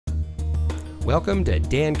Welcome to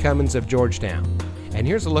Dan Cummins of Georgetown, and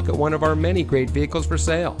here's a look at one of our many great vehicles for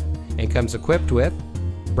sale, and comes equipped with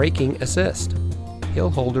braking assist,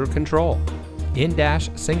 hill holder control,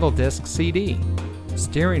 in-dash single disc CD,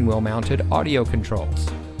 steering wheel mounted audio controls,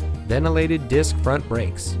 ventilated disc front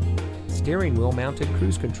brakes, steering wheel mounted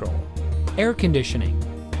cruise control, air conditioning,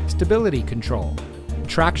 stability control,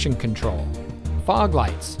 traction control, fog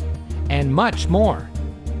lights, and much more.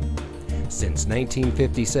 Since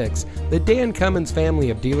 1956, the Dan Cummins family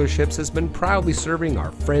of dealerships has been proudly serving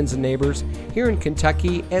our friends and neighbors here in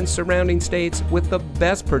Kentucky and surrounding states with the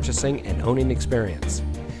best purchasing and owning experience.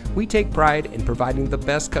 We take pride in providing the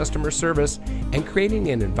best customer service and creating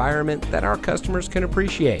an environment that our customers can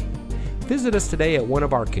appreciate. Visit us today at one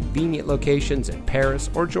of our convenient locations in Paris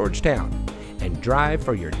or Georgetown and drive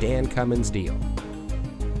for your Dan Cummins deal.